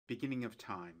beginning of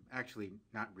time. Actually,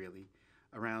 not really.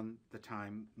 Around the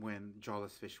time when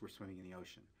jawless fish were swimming in the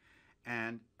ocean.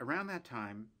 And around that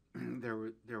time,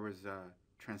 there was a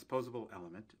transposable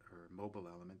element or mobile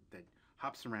element that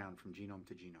hops around from genome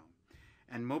to genome.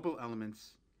 And mobile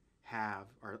elements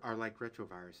are like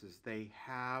retroviruses. They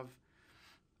have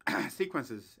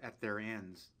sequences at their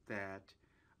ends that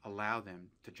allow them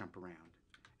to jump around.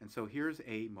 And so here's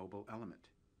a mobile element.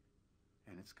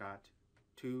 And it's got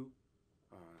two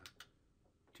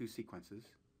sequences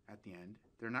at the end.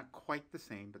 They're not quite the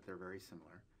same, but they're very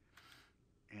similar.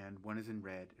 And one is in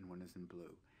red and one is in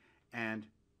blue. And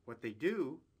what they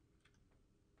do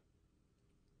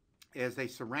is they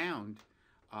surround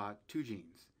two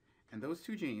genes. And those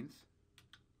two genes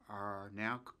are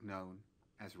now known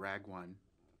as RAG1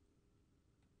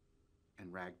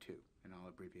 and RAG2. And I'll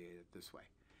abbreviate it this way.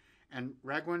 And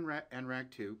RAG1 and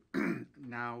RAG2,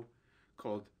 now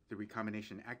called the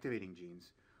recombination activating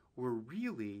genes, were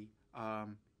really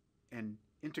an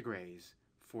integrase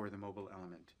for the mobile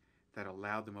element that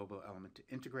allowed the mobile element to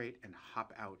integrate and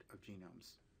hop out of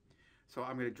genomes. So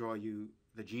I'm going to draw you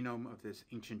the genome of this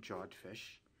ancient jawed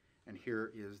fish. And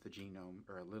here is the genome,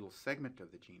 or a little segment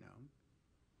of the genome,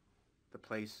 the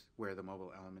place where the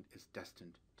mobile element is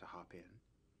destined to hop in.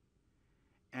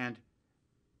 And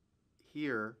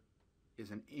here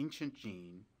is an ancient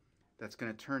gene that's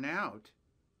going to turn out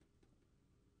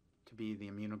to be the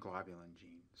immunoglobulin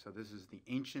gene. So this is the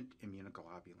ancient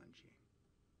immunoglobulin gene.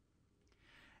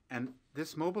 And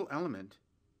this mobile element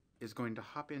is going to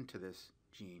hop into this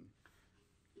gene,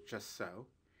 just so.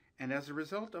 And as a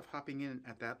result of hopping in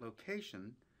at that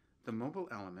location, the mobile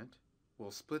element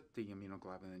will split the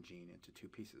immunoglobulin gene into two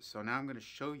pieces. So now I'm going to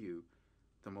show you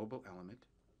the mobile element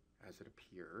as it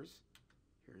appears.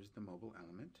 Here's the mobile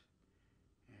element,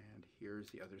 and here's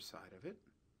the other side of it.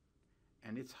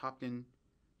 And it's hopped in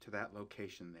to that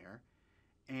location there.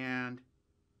 And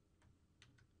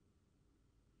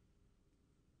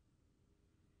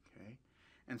okay,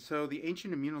 and so the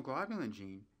ancient immunoglobulin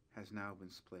gene has now been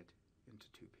split into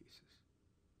two pieces.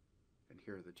 And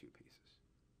here are the two pieces.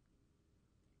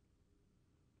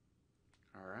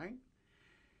 All right.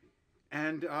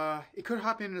 And it could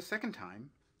hop in a second time,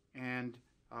 and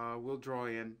we'll draw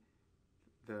in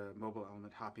the mobile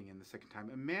element hopping in the second time.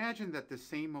 Imagine that the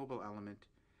same mobile element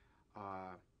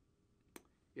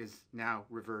is now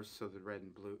reversed, so the red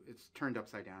and blue, it's turned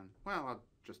upside down. Well, I'll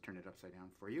just turn it upside down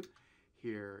for you.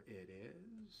 Here it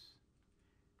is,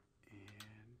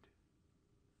 and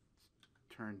it's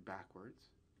turned backwards,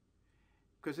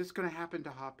 because it's going to happen to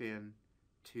hop in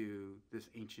to this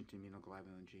ancient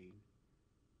immunoglobulin gene.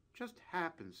 Just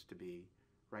happens to be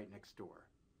right next door.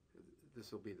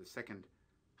 This will be the second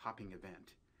hopping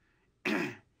event.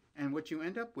 And what you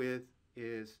end up with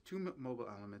is two mobile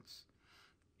elements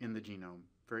in the genome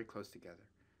very close together.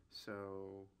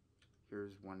 So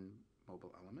here's one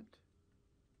mobile element.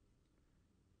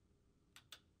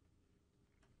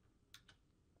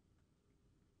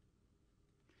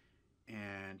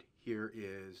 And here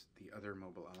is the other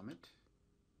mobile element.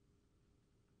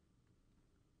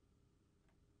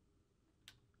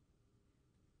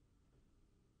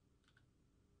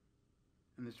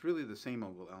 And it's really the same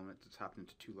mobile element that's hopped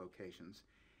into two locations.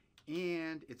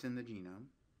 And it's in the genome.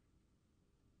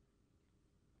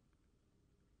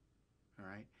 All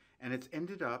right. And it's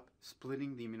ended up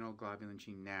splitting the immunoglobulin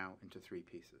gene now into three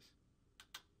pieces.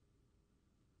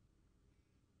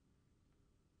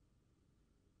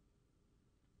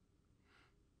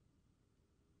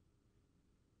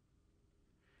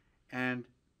 And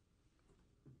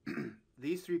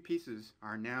these three pieces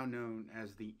are now known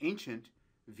as the ancient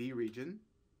V region,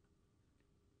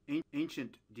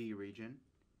 ancient D region,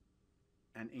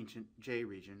 and ancient J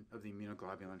region of the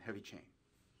immunoglobulin heavy chain.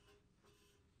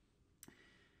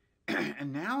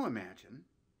 And now imagine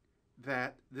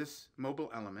that this mobile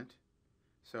element,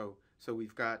 so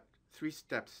we've got three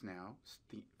steps now,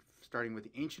 starting with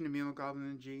the ancient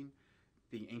immunoglobulin gene,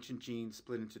 the ancient gene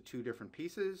split into two different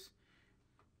pieces.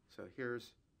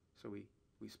 So we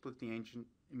split the ancient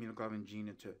immunoglobulin gene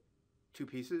into two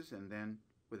pieces, and then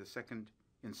with a second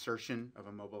insertion of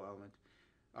a mobile element,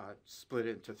 split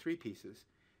it into three pieces.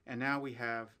 And now we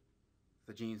have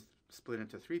the genes split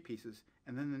into three pieces.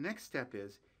 And then the next step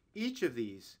is each of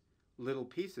these little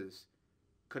pieces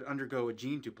could undergo a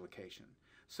gene duplication.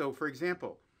 So for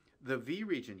example, the V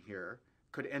region here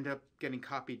could end up getting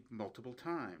copied multiple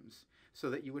times, so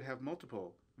that you would have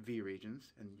multiple V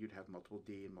regions, and you'd have multiple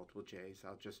D and multiple J's.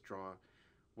 I'll just draw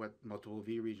what multiple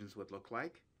V regions would look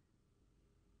like.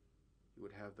 You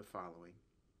would have the following.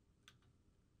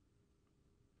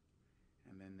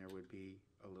 And then there would be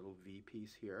a little V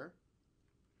piece here.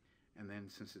 And then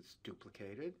since it's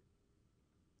duplicated,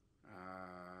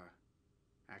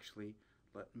 actually,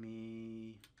 let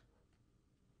me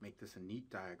make this a neat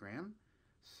diagram.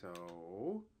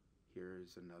 So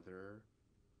here's another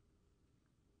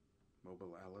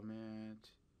mobile element,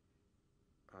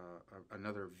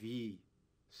 another V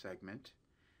segment,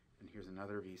 and here's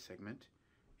another V segment.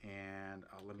 And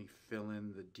let me fill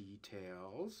in the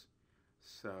details.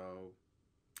 So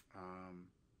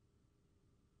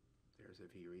there's a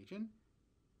V region.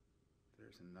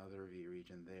 There's another V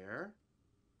region there.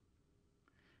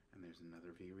 And there's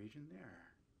another V region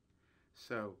there.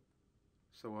 So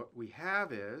what we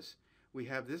have is, we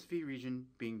have this V region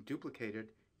being duplicated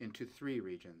into 3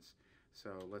 regions.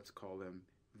 So let's call them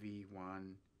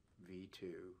V1,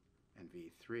 V2, and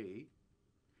V3.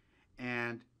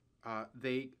 And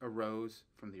they arose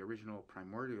from the original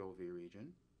primordial V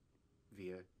region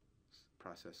via a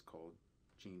process called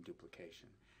gene duplication.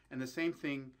 And the same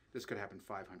thing, this could happen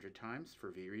 500 times for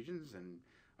V regions, and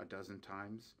a dozen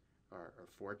times, or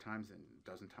 4 times, and a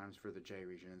dozen times for the J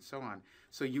region, and so on.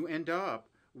 So you end up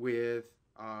with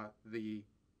the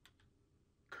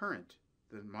current,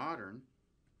 the modern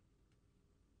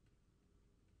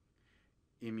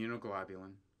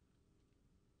immunoglobulin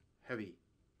heavy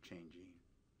chain gene.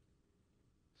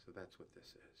 So that's what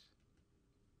this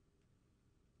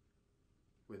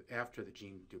is, after the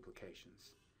gene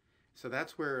duplications. So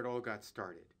that's where it all got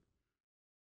started.